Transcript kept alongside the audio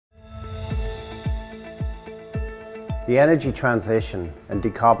The energy transition and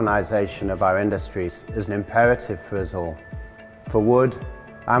decarbonisation of our industries is an imperative for us all, for wood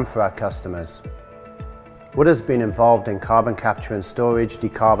and for our customers. Wood has been involved in carbon capture and storage,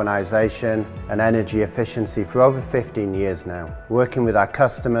 decarbonisation and energy efficiency for over 15 years now, working with our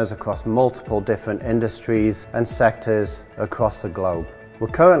customers across multiple different industries and sectors across the globe. We're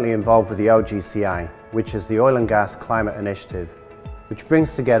currently involved with the OGCI, which is the Oil and Gas Climate Initiative, which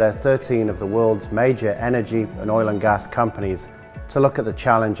brings together 13 of the world's major energy and oil and gas companies to look at the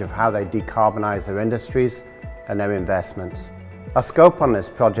challenge of how they decarbonise their industries and their investments. Our scope on this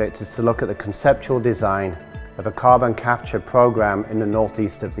project is to look at the conceptual design of a carbon capture programme in the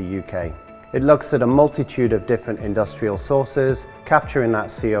northeast of the UK. It looks at a multitude of different industrial sources, capturing that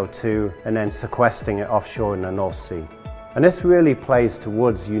CO2 and then sequestering it offshore in the North Sea. And this really plays to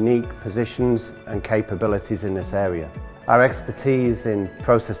Wood's unique positions and capabilities in this area. Our expertise in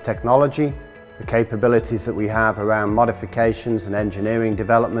process technology, the capabilities that we have around modifications and engineering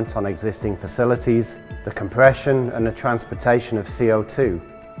development on existing facilities, the compression and the transportation of CO2,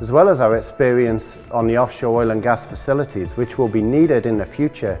 as well as our experience on the offshore oil and gas facilities which will be needed in the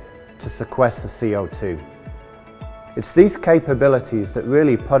future to sequester CO2. It's these capabilities that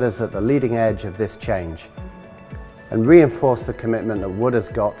really put us at the leading edge of this change and reinforce the commitment that Wood has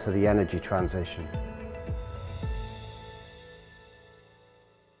got to the energy transition.